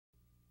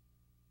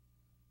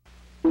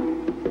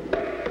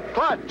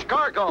Clutch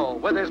Cargo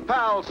with his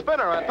pal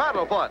Spinner and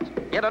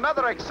Paddlefoot in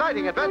another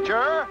exciting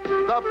adventure,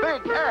 The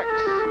Big X.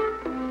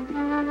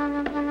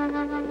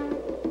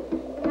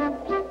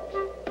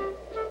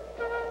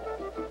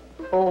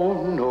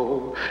 Oh,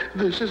 no.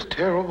 This is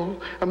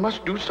terrible. I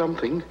must do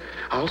something.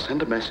 I'll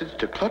send a message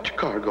to Clutch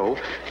Cargo.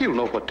 He'll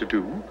know what to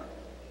do.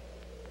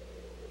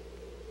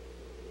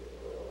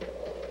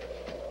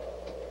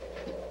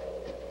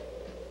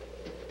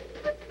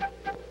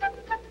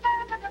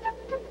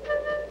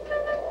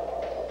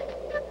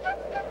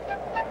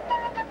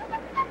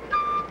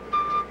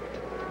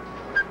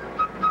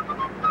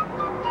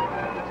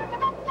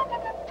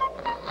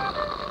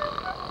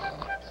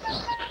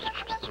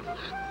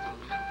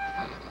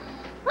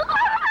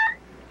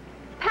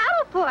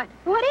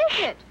 What is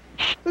it?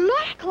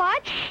 Look,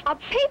 Clutch. A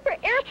paper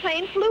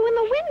airplane flew in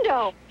the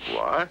window.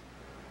 What?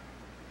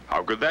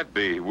 How could that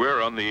be?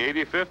 We're on the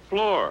 85th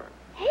floor.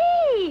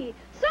 Hey,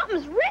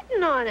 something's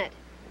written on it.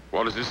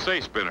 What does it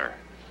say, Spinner?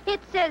 It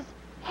says,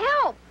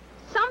 help,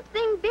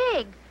 something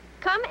big,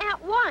 come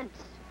at once.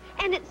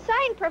 And it's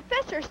signed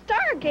Professor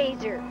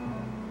Stargazer.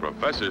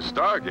 Professor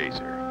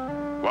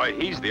Stargazer? Why,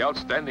 he's the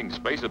outstanding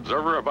space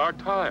observer of our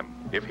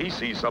time. If he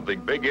sees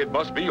something big, it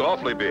must be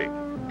awfully big.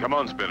 Come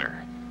on, Spinner.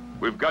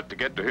 We've got to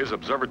get to his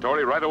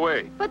observatory right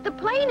away. But the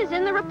plane is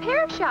in the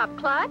repair shop,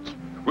 Clutch.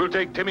 We'll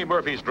take Timmy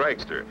Murphy's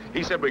dragster.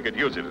 He said we could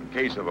use it in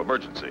case of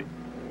emergency.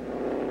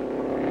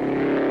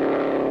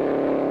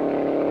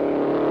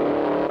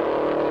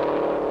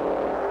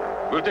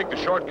 We'll take the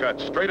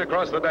shortcut straight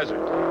across the desert.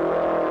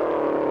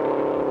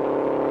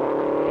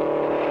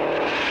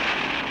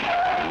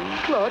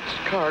 Clutch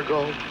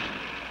Cargo.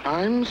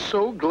 I'm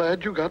so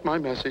glad you got my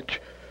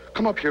message.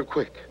 Come up here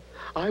quick.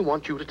 I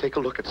want you to take a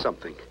look at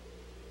something.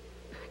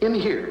 In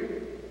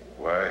here.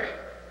 Why,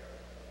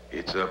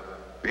 it's a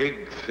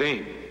big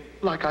thing.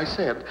 Like I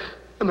said,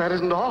 and that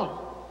isn't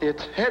all.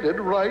 It's headed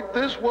right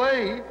this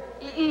way.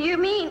 You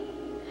mean...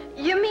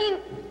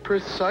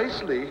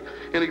 Precisely.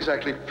 In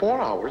exactly 4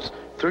 hours,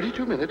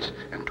 32 minutes,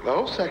 and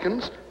 12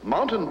 seconds,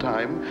 mountain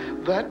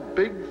time, that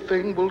big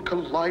thing will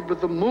collide with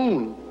the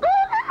moon.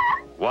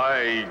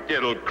 Why,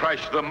 it'll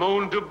crash the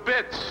moon to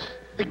bits.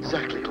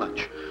 Exactly,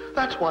 Clutch.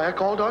 That's why I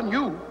called on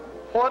you.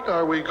 What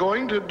are we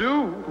going to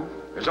do?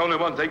 There's only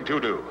one thing to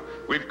do.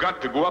 We've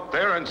got to go up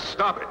there and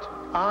stop it.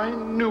 I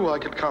knew I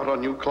could count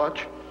on you,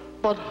 Clutch.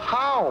 But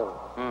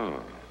how?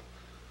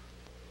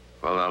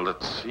 Well, now,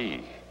 let's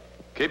see.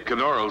 Cape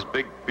Canaveral's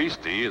big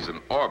beastie is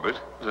in orbit,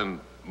 and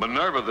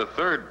Minerva the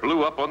Third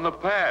blew up on the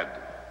pad.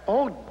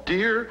 Oh,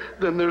 dear.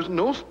 Then there's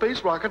no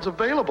space rockets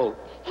available.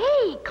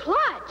 Hey,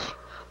 Clutch.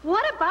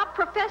 What about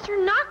Professor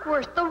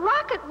Knockwurst, the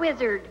rocket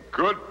wizard?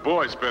 Good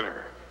boy,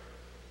 Spinner.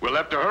 We'll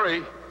have to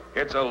hurry.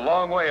 It's a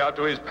long way out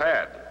to his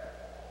pad.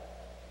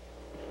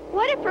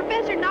 What if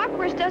Professor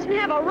Knockwurst doesn't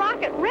have a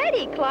rocket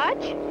ready,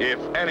 Clutch? If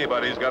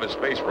anybody's got a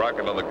space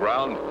rocket on the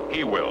ground,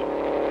 he will.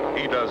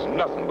 He does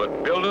nothing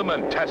but build them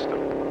and test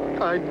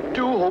them. I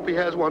do hope he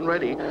has one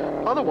ready.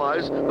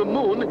 Otherwise, the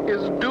moon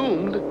is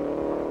doomed.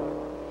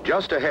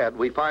 Just ahead,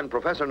 we find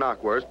Professor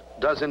Knockwurst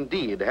does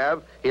indeed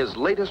have his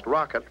latest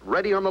rocket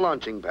ready on the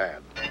launching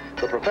pad.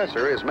 The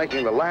professor is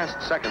making the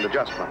last-second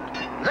adjustment.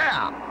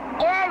 There!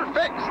 All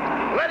fixed!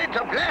 Ready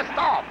to blast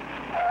off!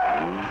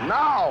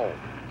 Now!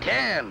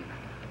 10,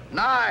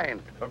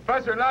 9...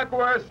 Professor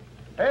Knockwurst!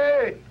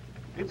 Hey!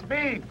 It's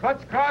me,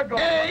 Clutch Cargo.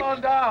 8, Come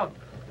on down.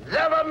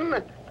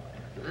 7,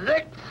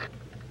 6,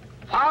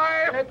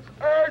 5... It's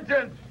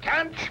urgent!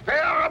 Can't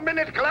spare a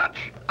minute,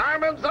 Clutch.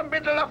 I'm in the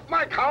middle of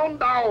my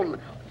countdown.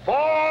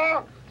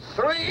 4,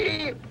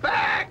 3,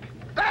 back!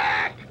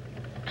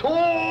 2...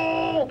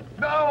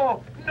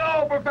 No!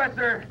 No,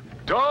 Professor!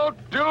 Don't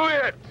do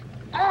it!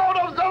 Out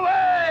of the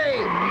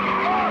way!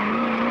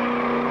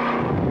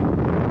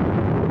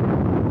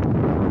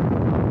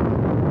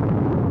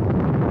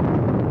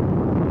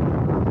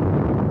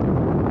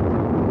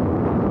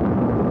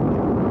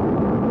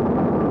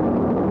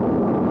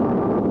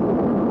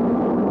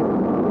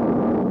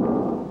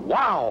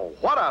 Wow,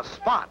 what a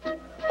spot!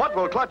 What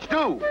will Clutch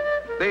do?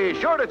 Be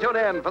sure to tune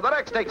in for the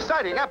next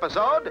exciting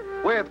episode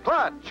with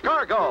Clutch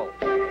Cargo.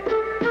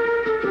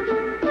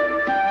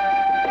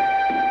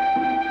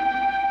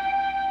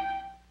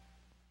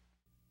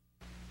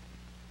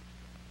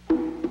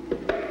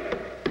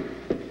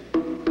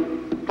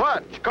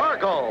 Clutch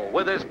Cargo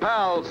with his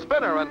pals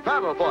Spinner and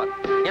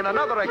Paddlefoot in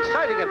another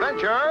exciting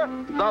adventure,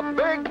 The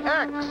Big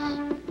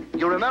X.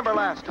 You remember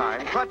last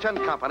time, Clutch and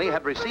Company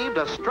had received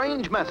a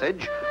strange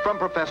message from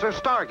Professor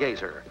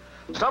Stargazer.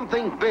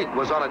 Something big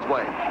was on its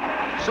way.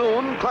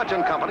 Soon, Clutch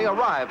and Company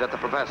arrived at the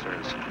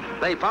professor's.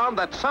 They found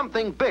that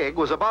something big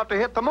was about to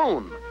hit the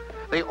moon.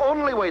 The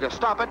only way to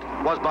stop it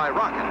was by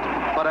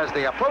rocket. But as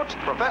they approached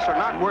Professor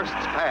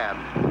Knockwurst's pad,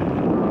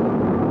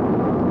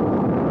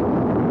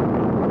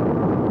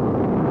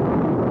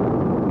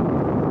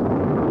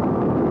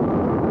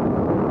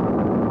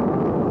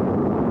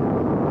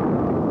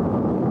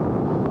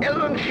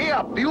 Isn't she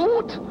a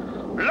beaut?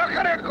 Look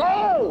at her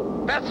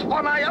go! Best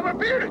one I ever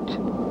built.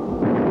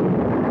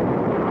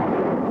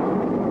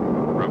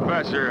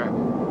 Professor,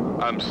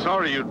 I'm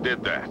sorry you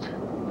did that.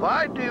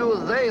 Why do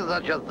you say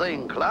such a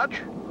thing, Clutch?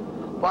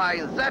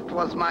 Why, that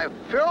was my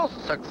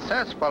first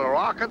successful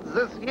rocket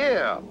this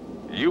year.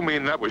 You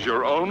mean that was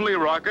your only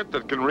rocket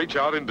that can reach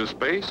out into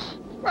space?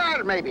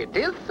 Well, maybe it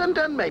is, and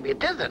then maybe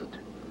it isn't.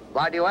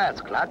 Why do you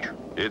ask, Clutch?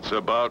 It's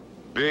about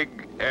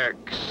Big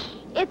X.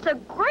 It's a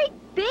great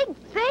big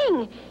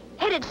thing,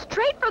 headed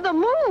straight for the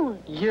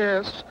moon.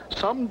 Yes,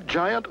 some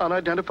giant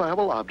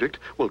unidentifiable object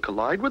will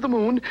collide with the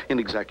moon in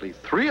exactly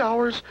 3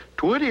 hours,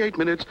 28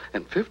 minutes,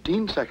 and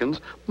 15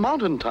 seconds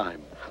mountain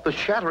time. The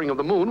shattering of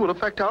the moon will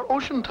affect our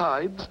ocean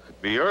tides.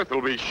 The Earth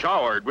will be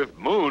showered with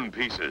moon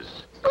pieces.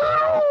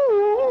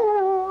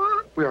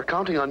 We are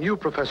counting on you,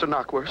 Professor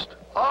Knockwurst.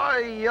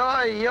 Oi,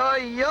 oi,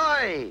 oi,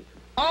 oi!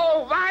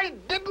 Oh, why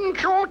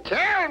didn't you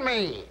tell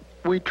me?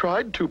 We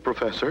tried to,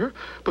 Professor,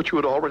 but you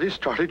had already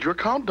started your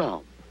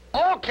countdown.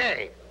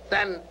 Okay,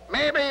 then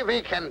maybe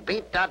we can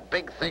beat that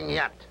big thing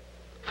yet.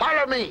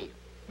 Follow me.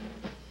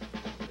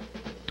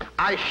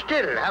 I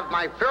still have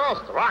my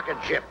first rocket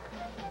ship.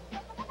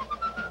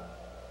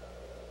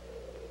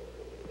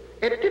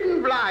 It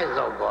didn't fly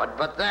so good,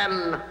 but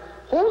then,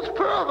 who's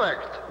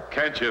perfect?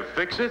 Can't you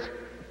fix it?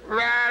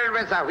 Well,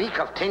 with a week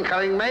of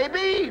tinkering,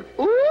 maybe.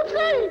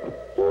 Oopsie!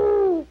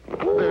 Ooh.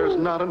 There's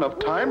not enough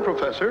time,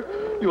 Professor.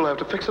 You'll have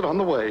to fix it on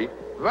the way.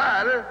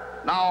 Well,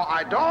 now,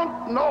 I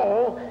don't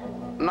know.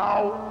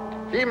 Now,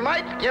 he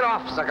might get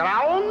off the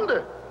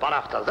ground, but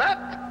after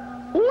that,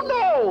 who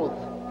knows?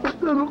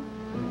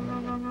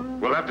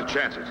 We'll have to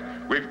chance it.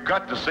 We've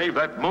got to save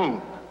that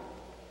moon.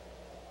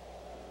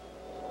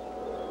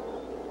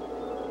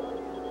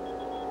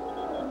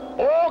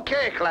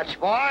 Okay, Clutch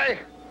boy.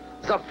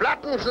 The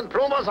flattens and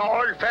plumers are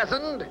all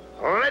fastened,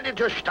 ready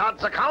to start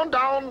the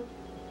countdown.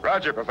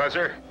 Roger,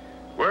 Professor.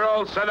 We're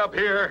all set up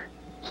here.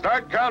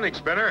 Start counting,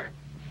 Spinner.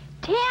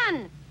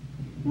 10,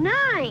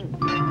 9,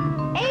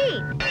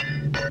 8,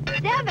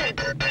 7,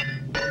 6,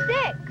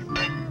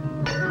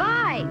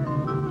 5,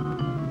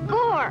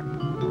 4,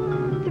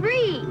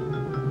 3,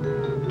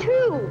 2,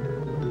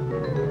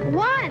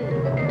 1.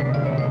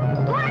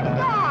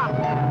 Blast off!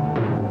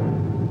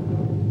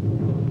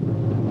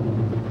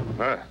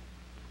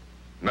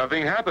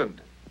 Nothing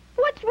happened.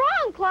 What's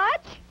wrong,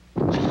 Clutch?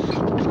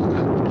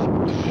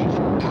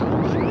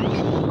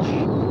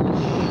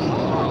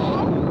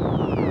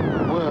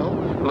 Well,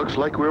 looks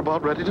like we're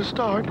about ready to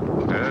start.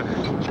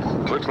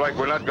 Looks like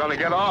we're not going to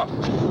get off.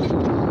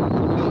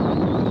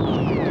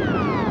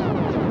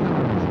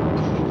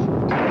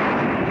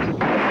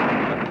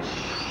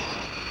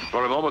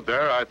 For a moment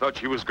there, I thought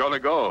she was going to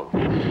go.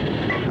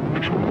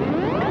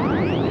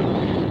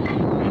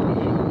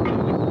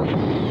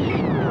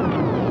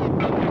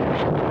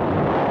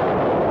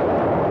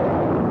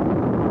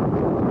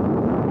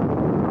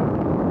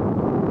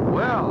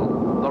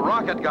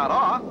 Got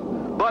off,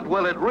 but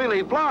will it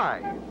really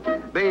fly?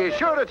 Be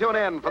sure to tune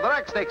in for the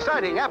next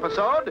exciting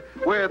episode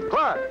with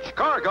Clutch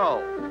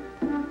Cargo.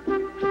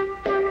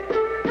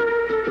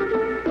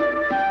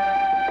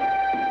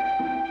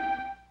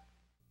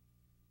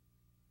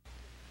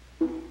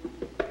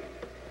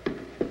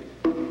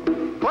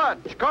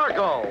 Clutch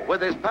Cargo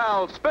with his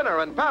pals Spinner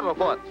and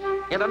Paddlefoot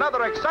in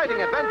another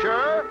exciting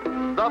adventure,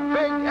 the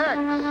Big X.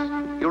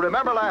 You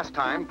remember last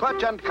time,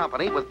 Clutch and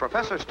Company with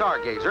Professor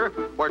Stargazer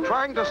were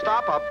trying to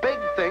stop a big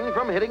thing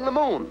from hitting the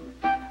moon.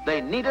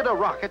 They needed a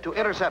rocket to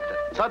intercept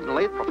it.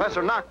 Suddenly,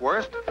 Professor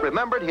Knockwurst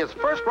remembered his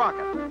first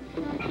rocket.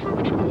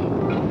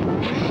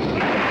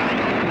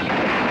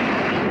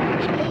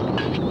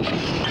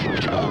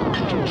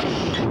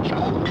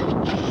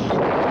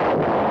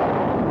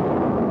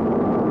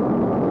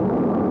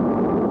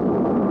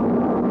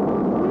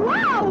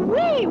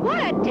 Wow-wee,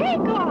 what a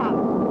takeoff!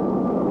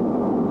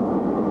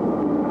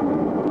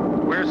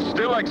 We're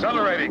still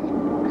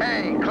accelerating.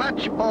 Hey,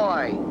 Clutch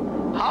boy,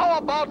 how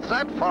about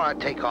that for a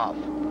takeoff?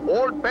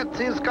 Old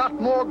Betsy's got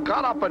more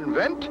gun up and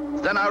vent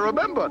than I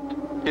remembered.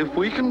 If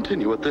we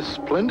continue at this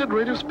splendid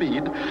rate of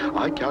speed,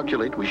 I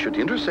calculate we should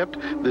intercept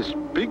this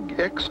Big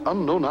X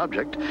unknown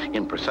object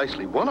in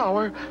precisely 1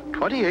 hour,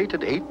 28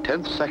 and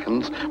 8/10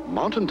 seconds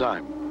mountain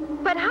time.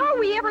 But how are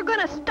we ever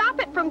going to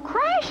stop it from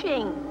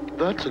crashing?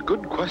 That's a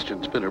good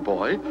question, Spinner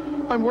boy.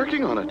 I'm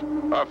working on it.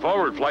 Our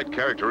forward flight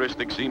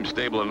characteristics seem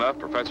stable enough,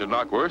 Professor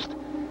Knockwurst.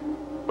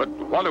 But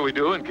what do we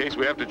do in case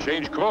we have to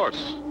change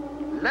course?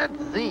 Let's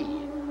see.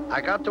 I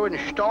got to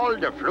install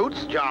the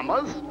flutes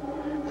jammers,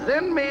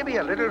 then maybe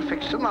a little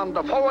fixing on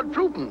the forward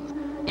flutens.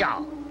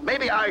 Yeah,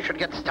 maybe I should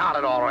get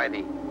started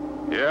already.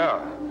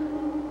 Yeah.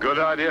 Good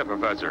idea,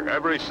 Professor.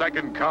 Every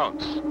second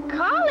counts.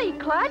 Golly,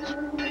 Clutch,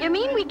 you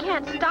mean we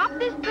can't stop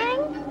this thing?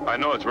 I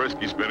know it's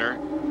risky, Spinner,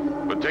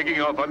 but taking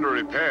off under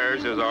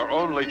repairs is our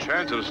only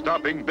chance of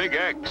stopping Big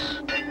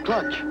X.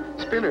 Clutch,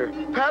 Spinner,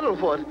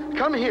 Paddlefoot,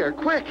 come here,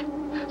 quick.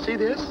 See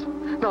this?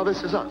 Now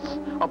this is us,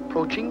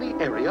 approaching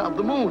the area of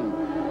the moon.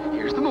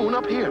 Here's the moon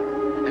up here.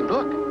 And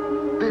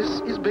look,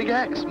 this is Big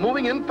X,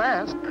 moving in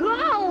fast.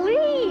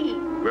 Golly!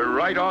 We're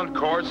right on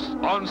course,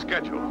 on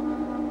schedule.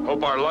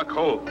 Hope our luck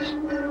holds.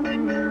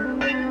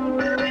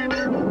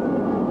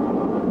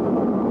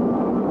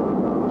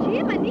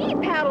 Jiminy,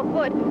 Paddlefoot!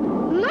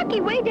 Paddlefoot.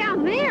 Looky way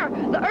down there.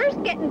 The Earth's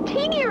getting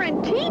teenier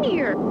and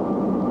teenier.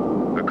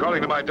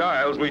 According to my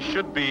dials, we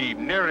should be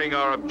nearing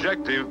our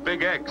objective,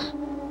 Big X.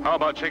 How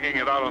about checking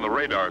it out on the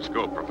radar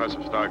scope, Professor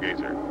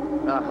Stargazer?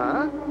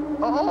 Uh-huh.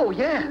 Oh,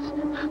 yes.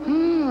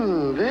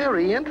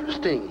 Very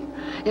interesting.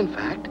 In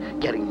fact,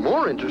 getting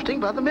more interesting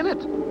by the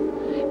minute.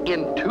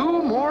 In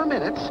 2 more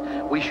minutes,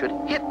 we should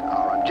hit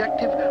our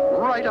objective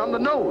right on the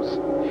nose.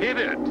 Hit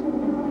it?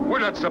 We're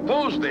not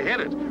supposed to hit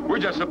it. We're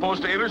just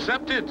supposed to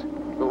intercept it.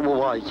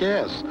 Why,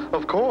 yes,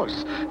 of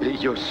course.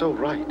 You're so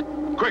right.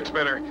 Quick,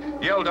 Spinner.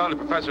 Yell down to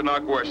Professor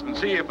Knockwurst and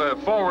see if the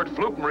forward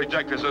Flupen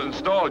rejectors is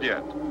installed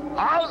yet.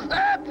 How's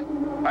that?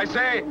 I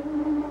say,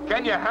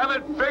 can you have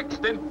it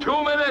fixed in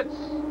 2 minutes?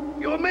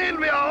 You mean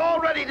we are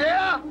already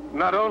there?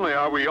 Not only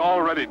are we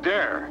already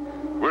there,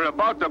 we're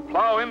about to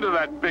plow into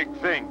that big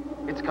thing.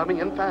 It's coming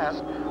in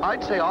fast.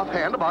 I'd say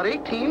offhand about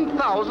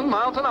 18,000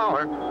 miles an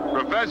hour.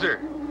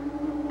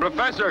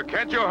 Professor,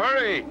 can't you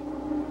hurry?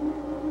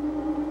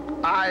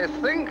 I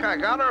think I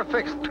got her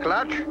fixed,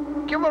 Clutch.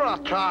 Give her a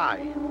try.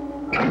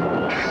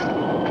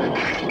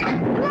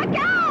 Look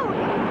out!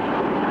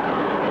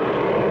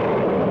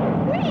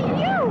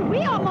 We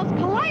almost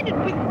collided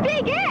with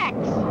Big X.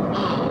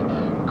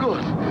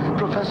 Good.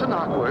 Professor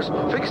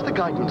Knockwurst fixed the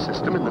guidance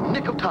system in the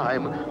nick of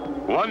time.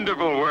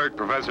 Wonderful work,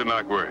 Professor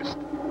Knockwurst.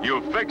 You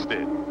fixed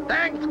it.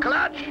 Thanks,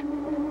 Clutch.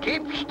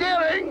 Keep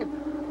steering.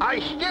 I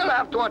still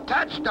have to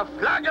attach the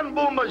flagon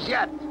boomers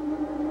yet.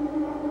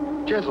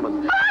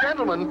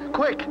 Gentlemen,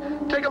 quick,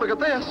 take a look at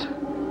this.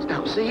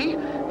 Now, see?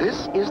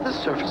 This is the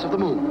surface of the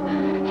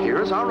moon.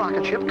 Here's our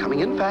rocket ship coming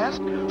in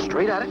fast,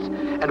 straight at it.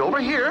 And over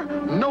here,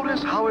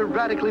 notice how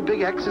erratically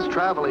Big X is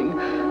traveling,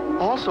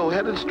 also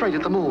headed straight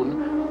at the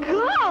moon.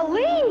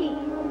 Golly!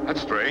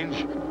 That's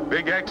strange.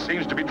 Big X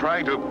seems to be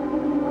trying to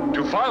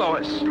follow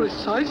us.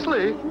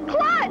 Precisely.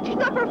 Clutch,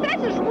 the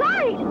professor's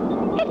right.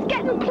 It's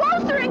getting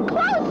closer and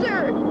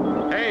closer.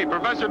 Hey,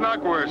 Professor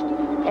Knockwurst,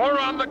 pour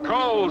on the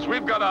coals.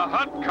 We've got a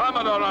hot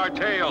comet on our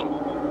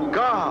tail.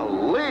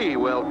 Golly,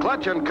 will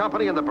Clutch and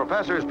Company and the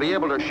professors be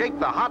able to shake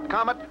the hot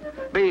comet?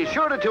 Be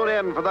sure to tune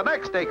in for the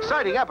next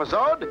exciting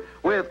episode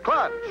with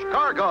Clutch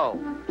Cargo.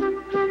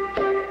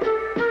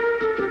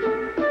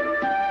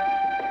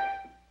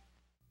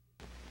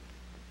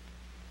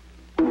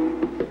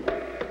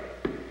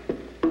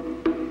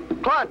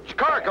 Clutch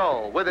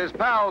Cargo with his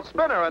pals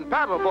Spinner and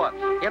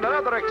Paddlefoot in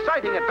another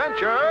exciting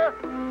adventure,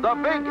 the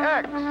Big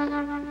X.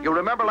 You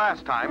remember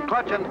last time,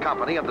 Clutch and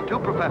Company and the 2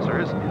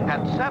 professors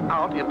had set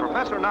out in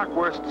Professor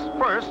Knockwurst's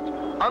first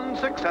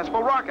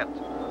unsuccessful rocket.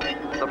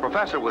 The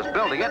professor was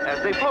building it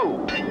as they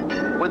flew.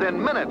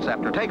 Within minutes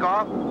after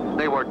takeoff,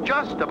 they were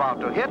just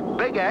about to hit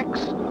Big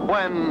X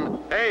when...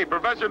 Hey,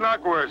 Professor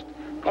Knockwurst,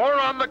 pour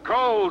on the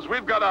coals.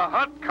 We've got a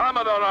hot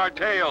comet on our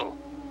tail.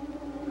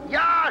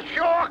 Yeah,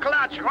 sure,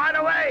 Clutch, right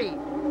away.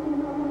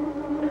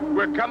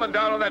 We're coming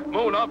down on that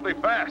moon awfully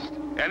fast.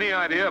 Any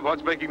idea of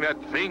what's making that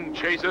thing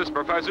chase us,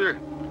 Professor?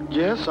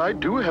 Yes, I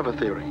do have a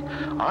theory.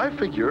 I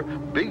figure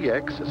Big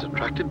X is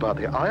attracted by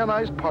the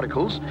ionized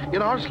particles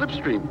in our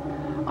slipstream.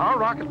 Our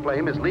rocket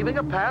flame is leaving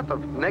a path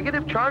of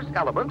negative charged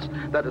elements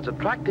that is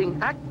attracting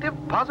active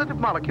positive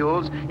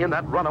molecules in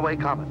that runaway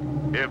comet.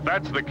 If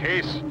that's the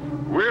case,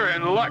 we're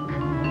in luck.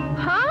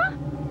 Huh?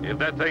 If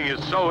that thing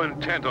is so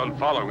intent on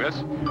following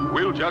us,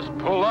 we'll just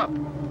pull up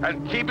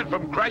and keep it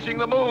from crashing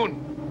the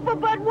moon.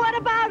 But what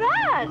about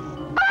us?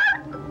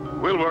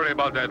 We'll worry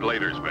about that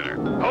later, Spinner.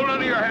 Hold on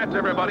to your hats,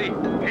 everybody.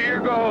 Here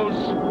goes.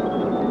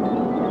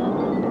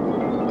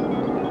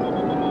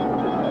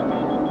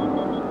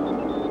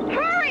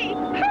 Hurry!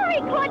 Hurry,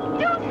 Clutch,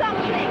 do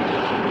something!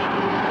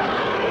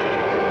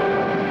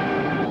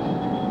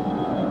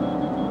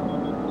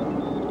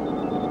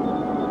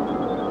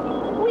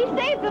 We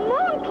saved the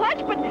moon,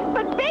 Clutch,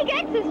 but Big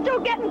X is still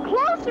getting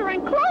closer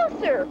and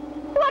closer.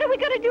 What are we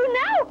going to do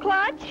now,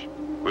 Clutch?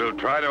 We'll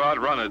try to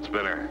outrun it,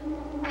 Spinner.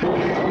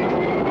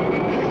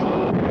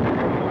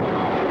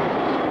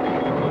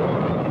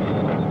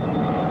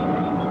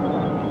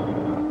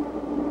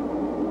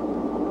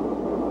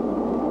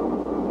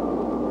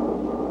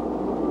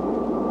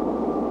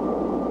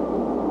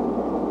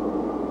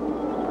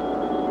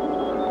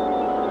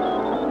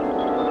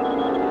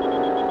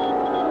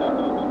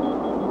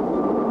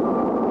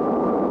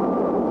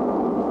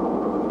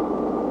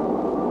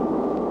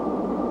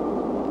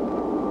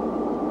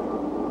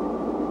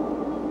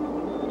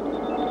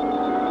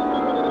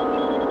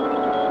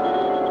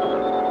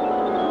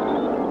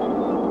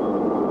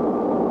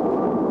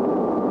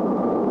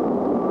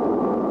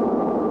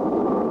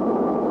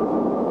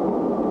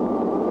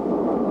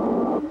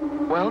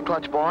 Well,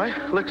 Clutch Boy,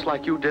 looks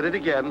like you did it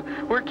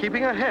again. We're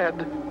keeping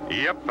ahead.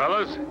 Yep,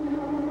 fellas.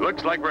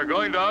 Looks like we're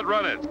going to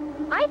outrun it.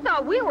 I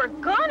thought we were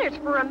goners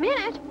for a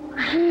minute.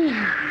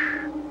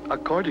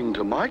 According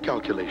to my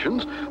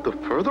calculations, the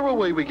further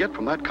away we get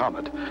from that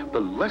comet, the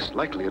less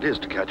likely it is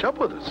to catch up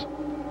with us.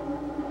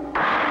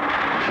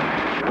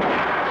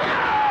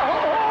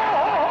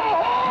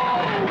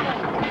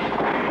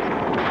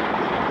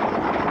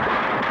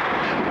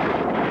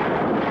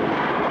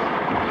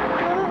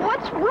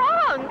 What's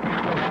wrong?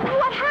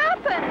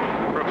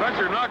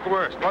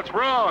 Knockwurst, what's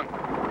wrong?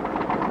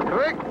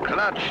 Quick,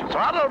 Clutch,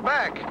 throttle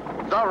back.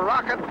 The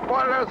rocket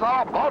boilers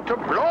are about to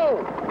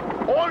blow.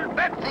 Old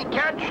Betsy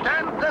can't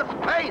stand this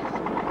pace.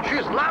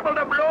 She's liable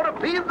to blow to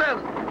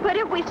pieces. But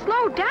if we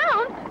slow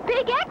down,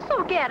 Big X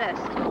will get us.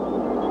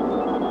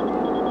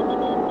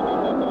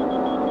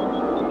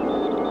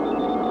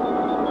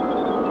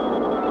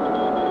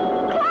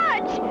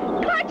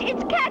 Clutch,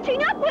 it's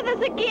catching up with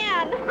us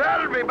again.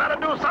 Well, we better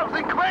do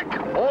something quick.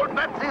 Old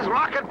Betsy's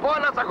rocket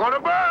boilers are going to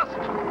burst.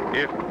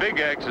 If Big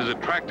X is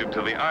attracted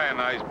to the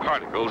ionized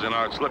particles in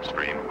our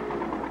slipstream,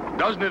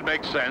 doesn't it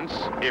make sense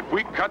if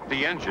we cut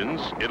the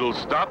engines, it'll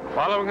stop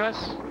following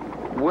us?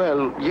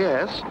 Well,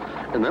 yes,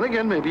 and then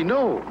again, maybe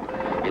no.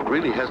 It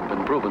really hasn't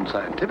been proven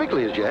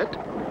scientifically as yet.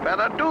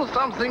 Better do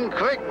something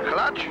quick,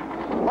 Clutch.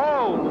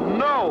 Oh,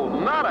 no,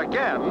 not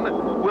again.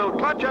 Will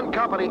Clutch and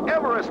Company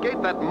ever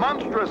escape that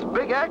monstrous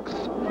Big X?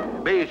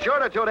 Be sure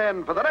to tune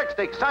in for the next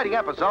exciting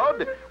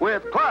episode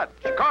with Clutch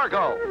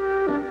Cargo.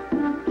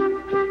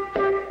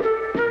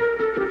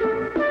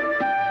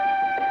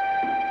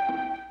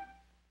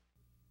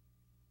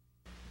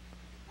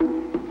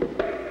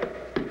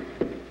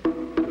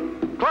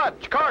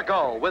 Clutch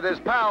Cargo with his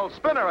pals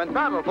Spinner and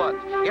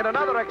Paddlefoot in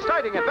another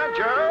exciting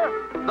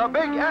adventure, the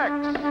Big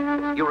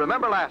X. You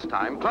remember last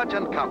time, Clutch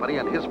and Company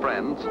and his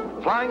friends,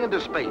 flying into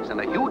space in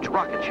a huge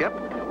rocket ship,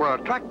 were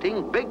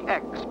attracting Big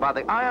X by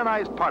the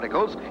ionized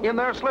particles in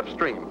their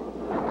slipstream.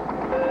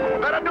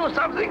 Better do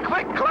something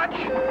quick, Clutch.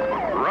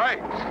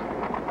 Right.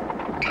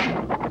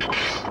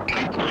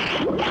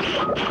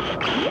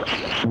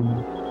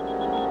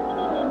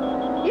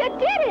 You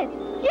did it!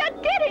 You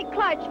did it,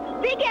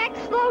 Clutch! Big X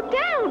slowed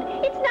down.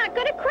 It's not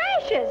going to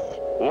crash us.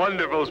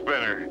 Wonderful,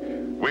 Spinner.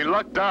 We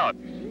lucked out.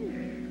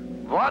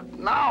 What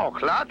now,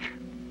 Clutch?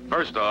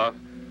 First off,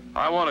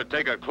 I want to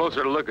take a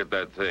closer look at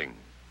that thing.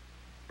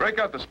 Break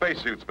out the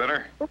spacesuit,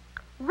 Spinner.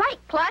 Right,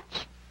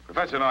 Clutch.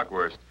 Professor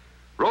Knockwurst,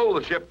 roll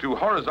the ship to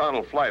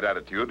horizontal flight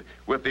attitude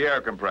with the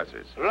air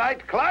compressors.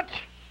 Right, Clutch.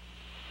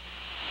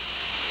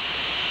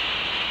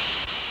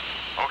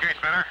 Okay,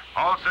 Spinner.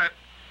 All set.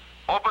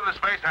 Open the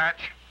space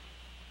hatch.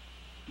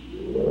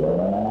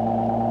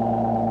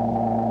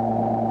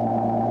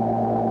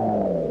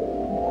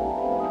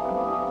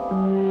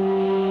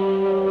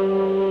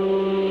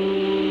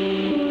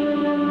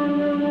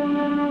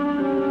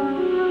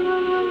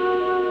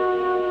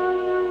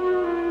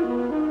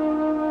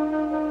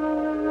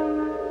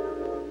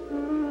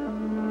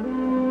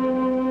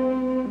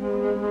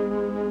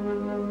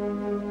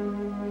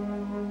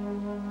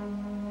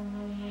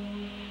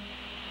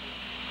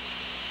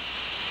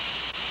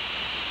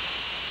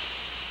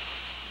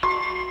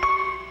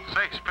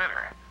 Say,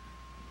 Spinner,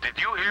 did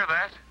you hear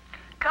that?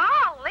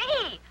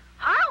 Golly!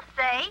 I'll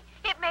say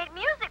it made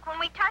music when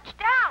we touched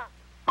down.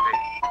 Hey,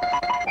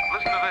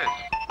 listen to this.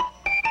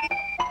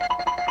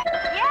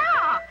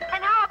 Yeah,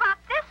 and how about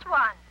this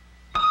one?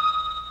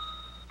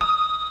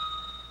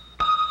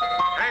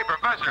 Hey,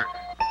 Professor,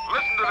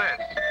 listen to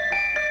this.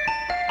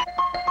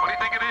 What do you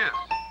think it is?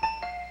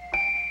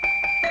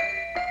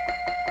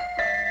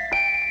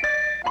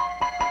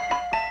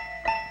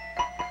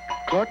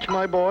 Clutch,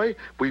 my boy,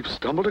 we've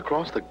stumbled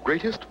across the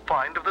greatest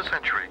find of the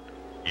century.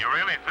 You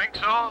really think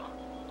so?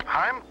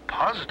 I'm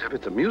positive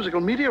it's a musical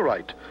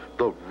meteorite,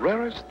 the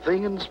rarest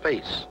thing in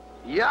space.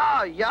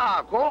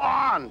 Yeah, go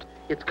on.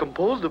 It's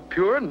composed of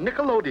pure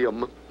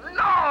nickelodeum.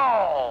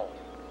 No!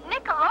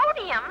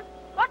 Nickelodeum?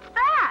 What's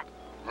that?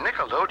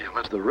 Nickelodeum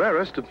is the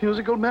rarest of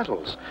musical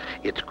metals.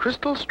 Its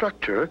crystal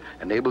structure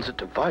enables it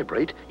to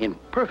vibrate in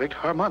perfect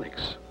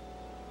harmonics.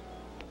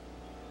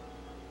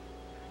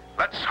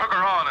 Let's hooker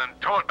on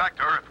and tow it back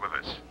to Earth with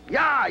us.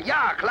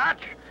 Yeah,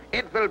 Clutch.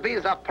 It will be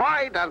the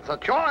pride and the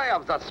joy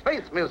of the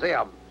Space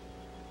Museum.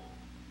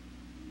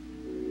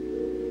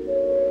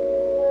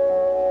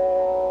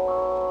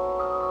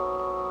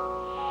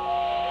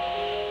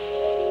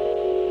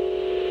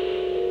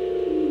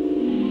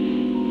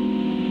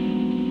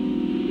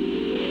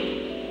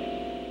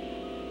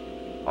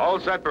 All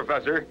set,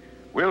 Professor.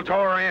 We'll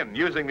tow her in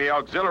using the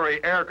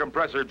auxiliary air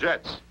compressor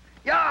jets.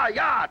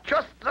 Yeah,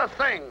 just the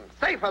thing.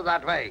 Safer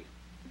that way.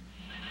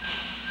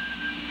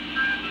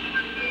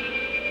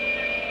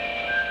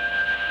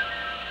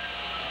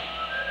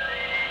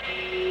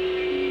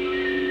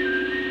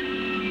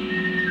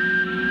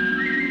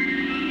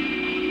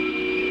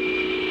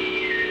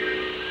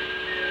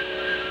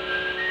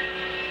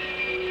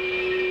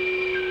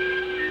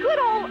 Good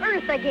old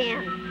Earth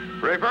again.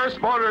 Reverse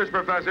motors,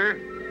 Professor.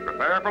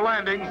 Prepare for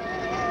landing.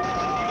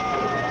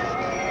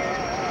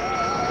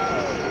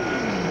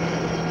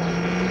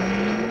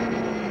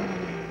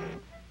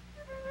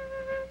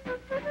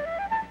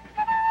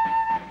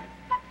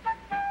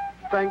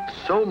 Thanks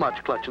so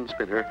much, Clutch and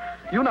Spinner.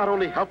 You not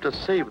only helped us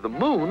save the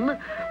moon,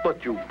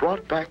 but you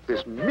brought back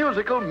this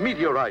musical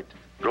meteorite.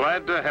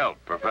 Glad to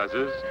help,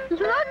 Professors.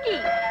 Looky,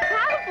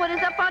 Paddlefoot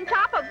is up on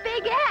top of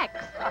Big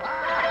X.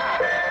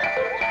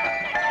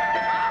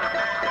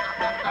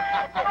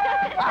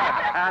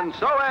 And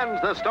so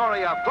ends the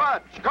story of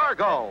Clutch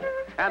Cargo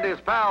and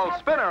his pals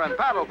Spinner and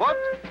Paddlefoot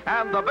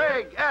and the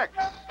Big X.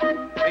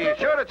 Be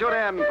sure to tune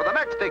in for the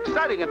next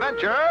exciting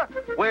adventure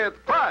with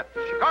Clutch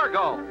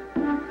Cargo.